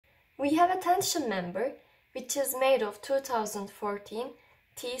We have a tension member which is made of 2014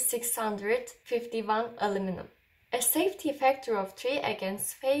 T651 aluminum. A safety factor of 3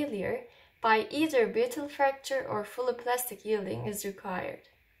 against failure by either brittle fracture or fully plastic yielding is required.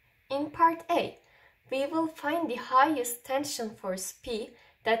 In Part A, we will find the highest tension force P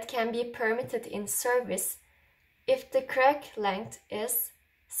that can be permitted in service if the crack length is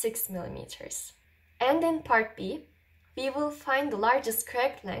 6 mm. And in Part B, we will find the largest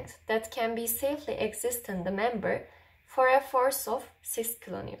crack length that can be safely exist in the member for a force of 6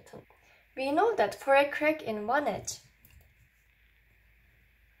 kN. We know that for a crack in one edge,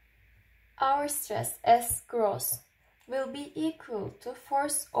 our stress S gross will be equal to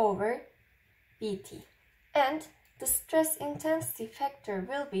force over Bt, and the stress intensity factor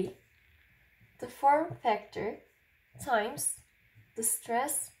will be the form factor times the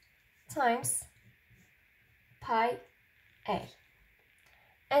stress times pi A.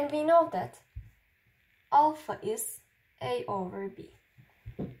 And we know that alpha is A over B.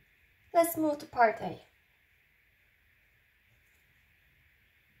 Let's move to Part A.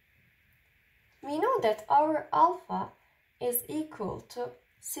 We know that our alpha is equal to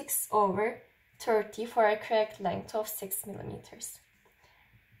 6 over 30 for a crack length of 6 mm.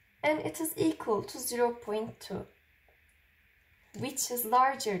 And it is equal to 0.2, which is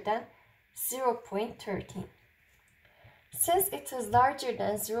larger than 0.13. Since it is larger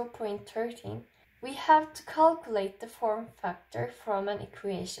than 0.13, we have to calculate the form factor from an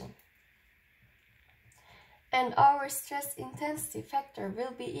equation. And our stress intensity factor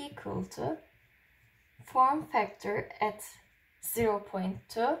will be equal to form factor at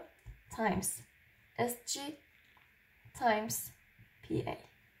 0.2 times Sg times Pa.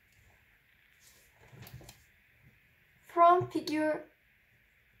 From figure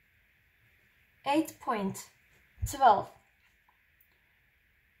 8.12,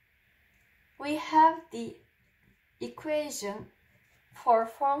 we have the equation for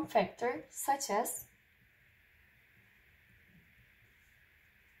form factor such as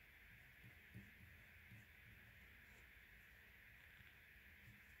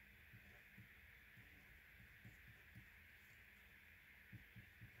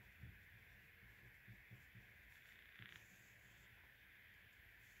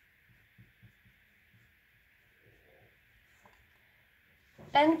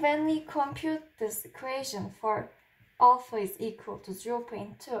and when we compute this equation for alpha is equal to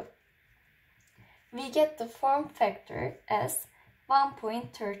 0.2, we get the form factor as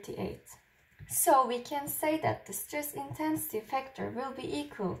 1.38. So we can say that the stress intensity factor will be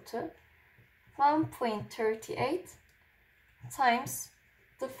equal to 1.38 times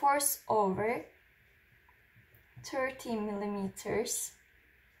the force over 30 millimeters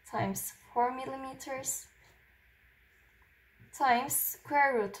times 4 millimeters times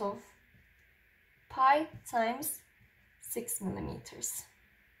square root of pi times 6 millimeters.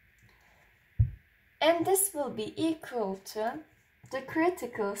 And this will be equal to the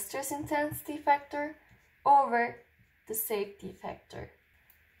critical stress intensity factor over the safety factor.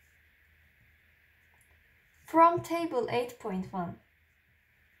 From table 8.1,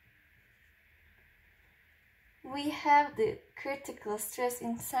 we have the critical stress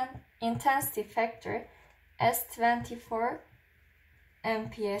intensity factor as 24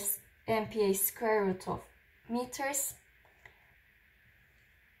 MPa square root of meters,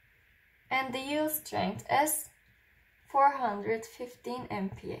 and the yield strength as 415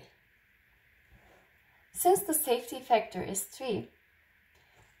 MPa. Since the safety factor is 3,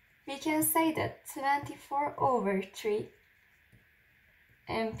 we can say that 24 over 3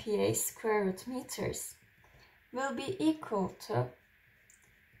 MPa square root meters will be equal to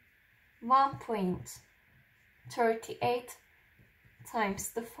 1.38 times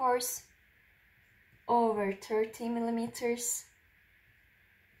the force over 30 millimeters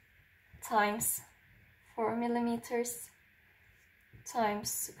times 4 millimeters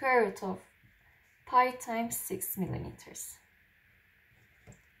times square root of pi times 6 millimeters.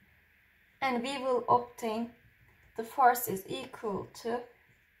 And we will obtain the force is equal to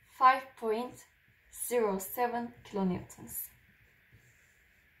 5.07 kilonewtons.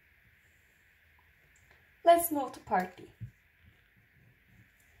 Let's move to Part B.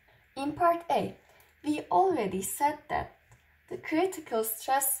 In Part A, we already said that the critical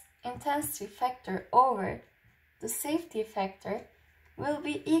stress intensity factor over the safety factor will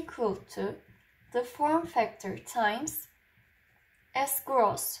be equal to the form factor times S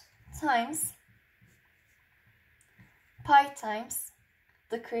gross times pi times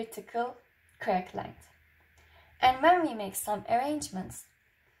the critical crack length. And when we make some arrangements,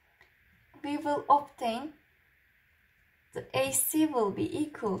 we will obtain the AC will be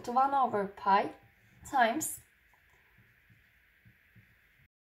equal to 1 over pi times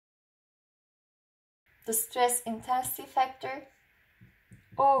the stress intensity factor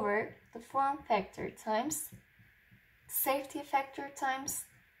over the form factor times safety factor times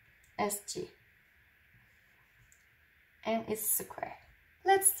Sg and its square.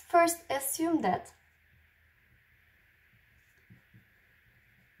 Let's first assume that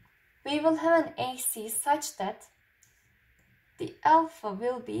we will have an AC such that the alpha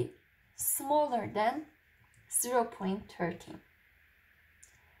will be smaller than 0.13,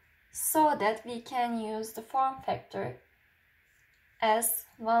 so that we can use the form factor as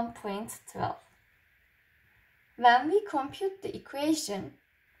 1.12. When we compute the equation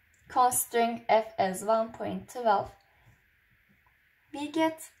considering f as 1.12, we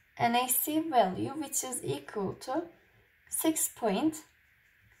get an AC value which is equal to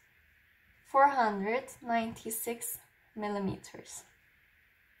 6.496 millimeters.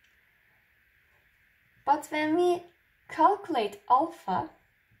 But when we calculate alpha,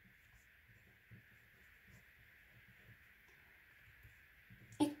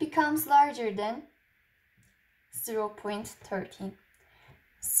 it becomes larger than 0.13.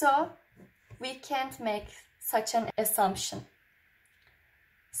 So we can't make such an assumption.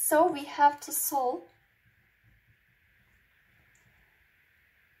 So we have to solve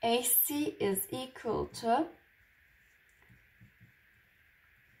AC is equal to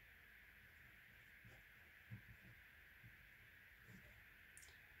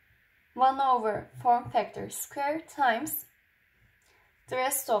one over form factor square times the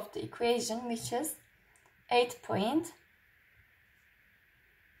rest of the equation, which is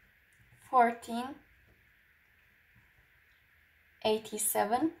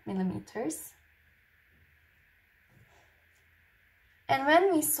 8.1487 millimeters. And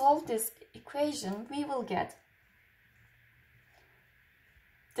when we solve this equation, we will get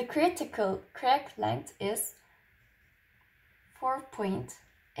the critical crack length is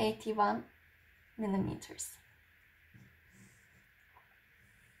 4.81 millimeters.